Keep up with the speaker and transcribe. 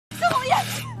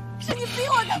是你逼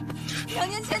我的。2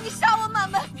年前你杀我满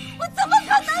门，我怎么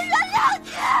可能原谅你？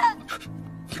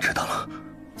你知道了？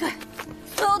对，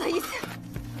所有的一切，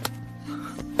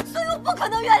所以我不可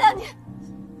能原谅你。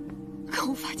更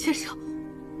无法接受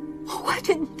我怀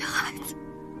着你的孩子。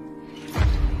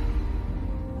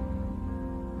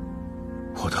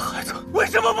我的孩子为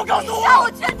什么不告诉我？你杀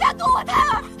我全家，夺我胎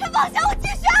儿，还妄想我继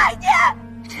续爱你。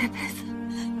这辈子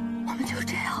我们就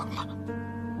这样了，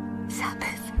下辈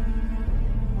子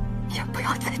也不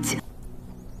要再见。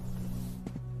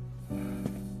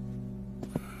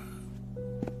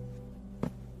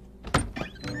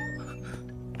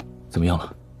怎么样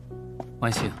了？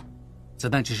万幸，子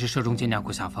弹只是射中肩胛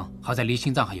骨下方，好在离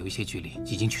心脏还有一些距离，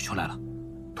已经取出来了。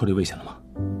脱离危险了吗？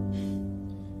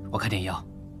我开点药，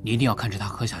你一定要看着它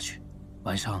喝下去。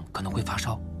晚上可能会发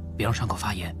烧，别让伤口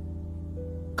发炎，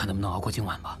看能不能熬过今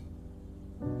晚吧。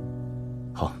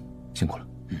好，辛苦了。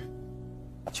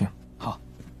去。好。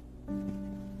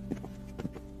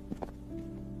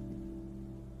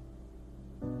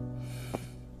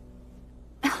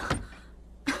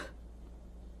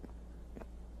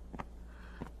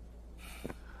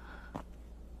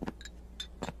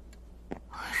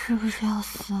是不是要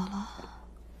死了？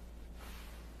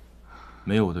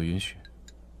没有我的允许，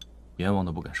阎王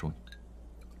都不敢收你。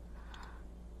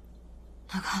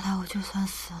那看来我就算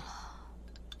死了，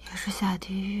也是下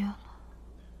地狱了。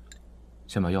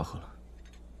先把药喝了。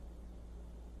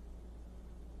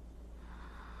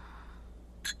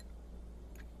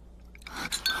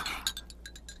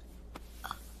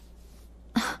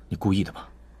你故意的吧？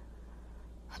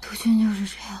督军就是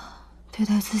这样对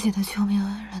待自己的救命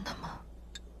恩人的吗？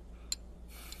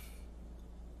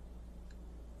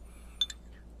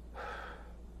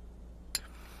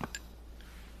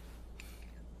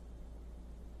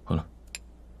喝了。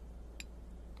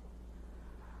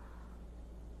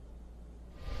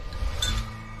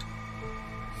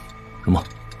容梦，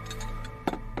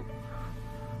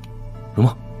容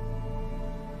梦。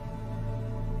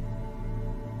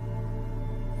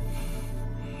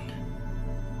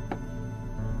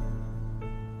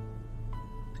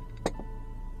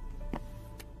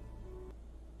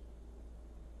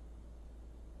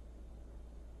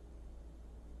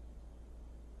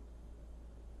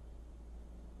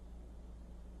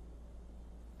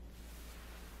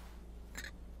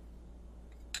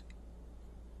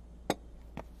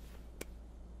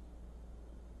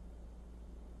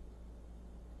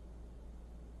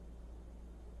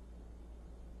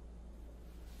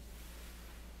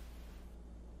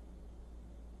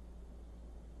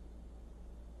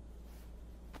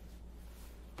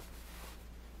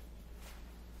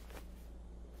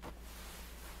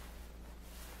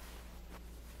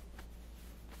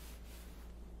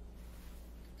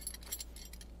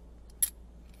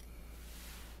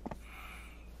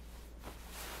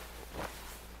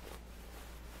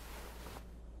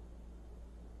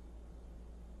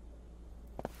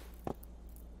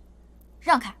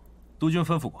让开！督军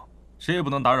吩咐过，谁也不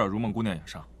能打扰如梦姑娘养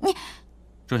伤。你，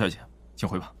周小姐，请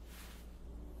回吧。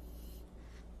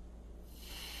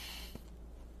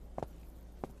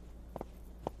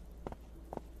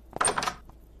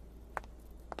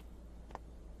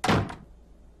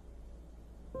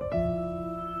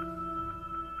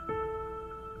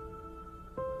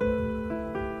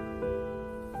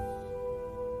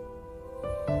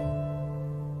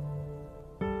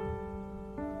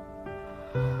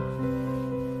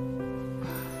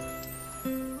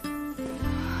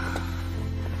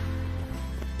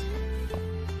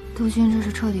督军这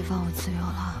是彻底放我自由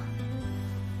了。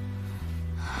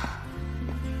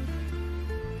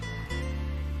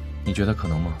你觉得可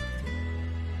能吗？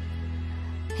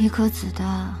一颗子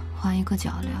弹换一个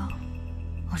脚镣，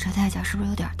我这代价是不是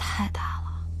有点太大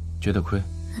了？觉得亏？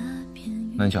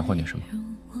那你想换点什么？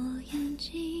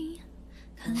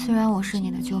虽然我是你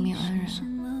的救命恩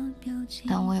人，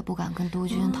但我也不敢跟督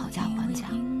军讨价还价。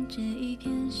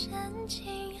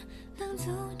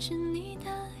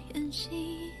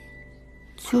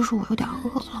就是我有点饿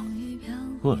了。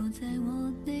饿了？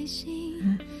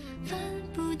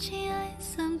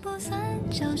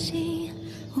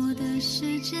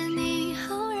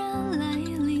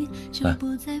来，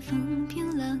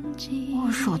我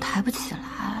手抬不起来。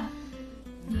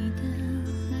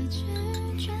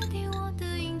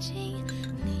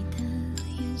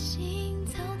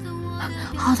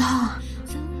好烫。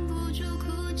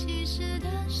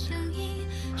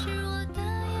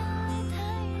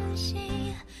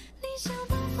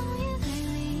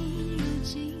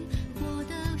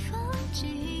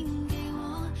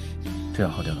这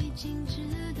样好点了吗？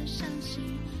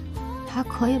还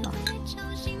可以吧。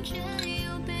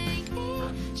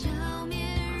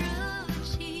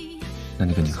那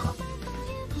你跟你喝。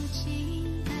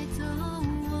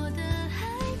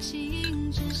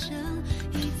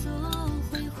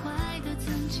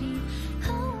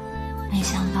没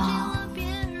想到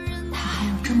他还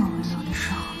有这么温柔的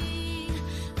时候。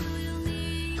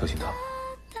特心疼。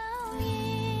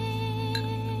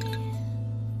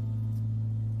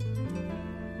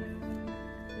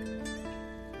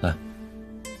来。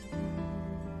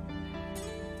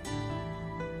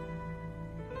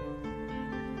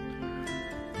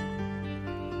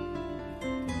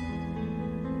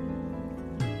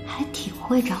还挺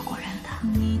会照顾人的。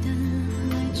你的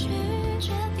来去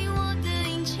决定我的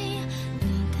运气，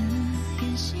你的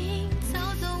言行操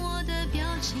纵我的表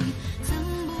情，藏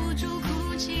不住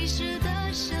哭泣时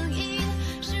的声音，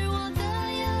是我的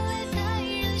眼泪太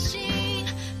任性，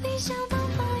你想把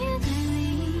花也带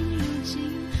领入境，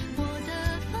我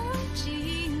的风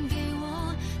景给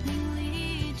我淋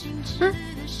漓尽致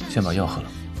的伤心。先把药喝了。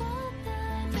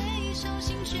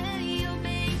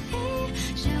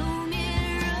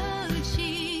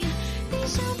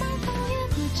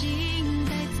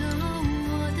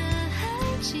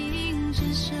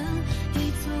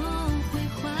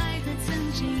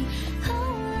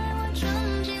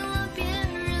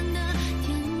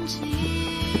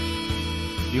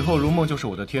以后如梦就是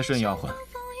我的贴身丫鬟，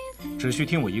只需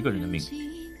听我一个人的命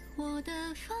令。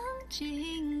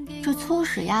这粗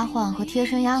使丫鬟和贴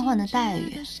身丫鬟的待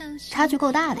遇差距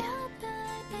够大的呀。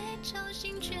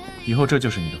以后这就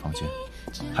是你的房间，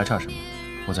还差什么？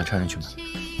我再差人去买。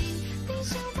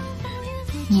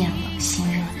面冷心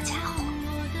热的家伙。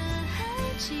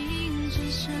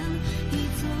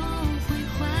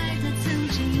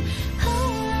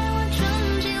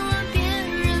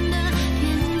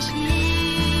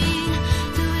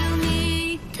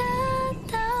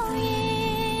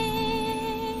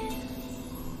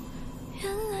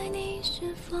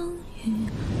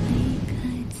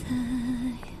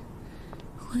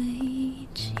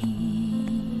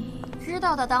知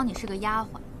道的当你是个丫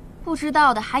鬟，不知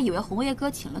道的还以为红叶哥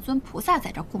请了尊菩萨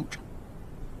在这儿供着。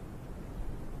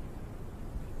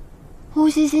呼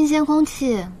吸新鲜空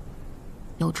气，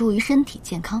有助于身体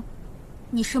健康。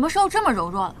你什么时候这么柔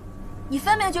弱了？你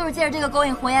分明就是借着这个勾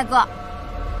引红叶哥。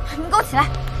你给我起来！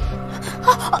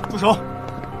住手！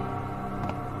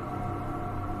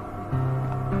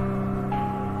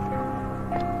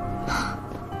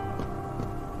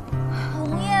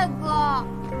红叶哥，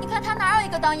你看他哪有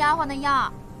一个当丫鬟的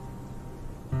样？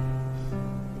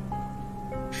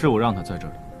是我让他在这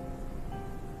儿的。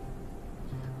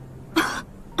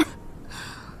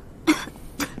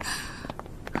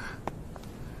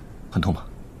很痛吗？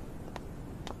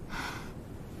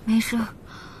没事，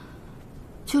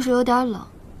就是有点冷。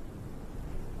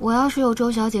我要是有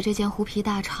周小姐这件狐皮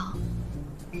大氅，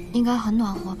应该很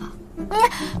暖和吧？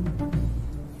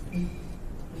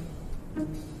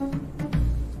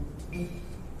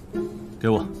给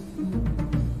我。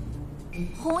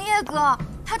红叶哥，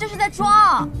他这是在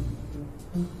装。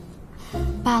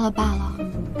罢了罢了，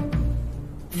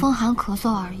风寒咳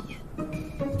嗽而已，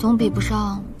总比不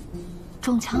上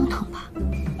中枪疼吧？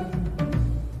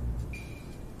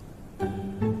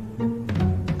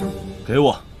给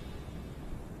我。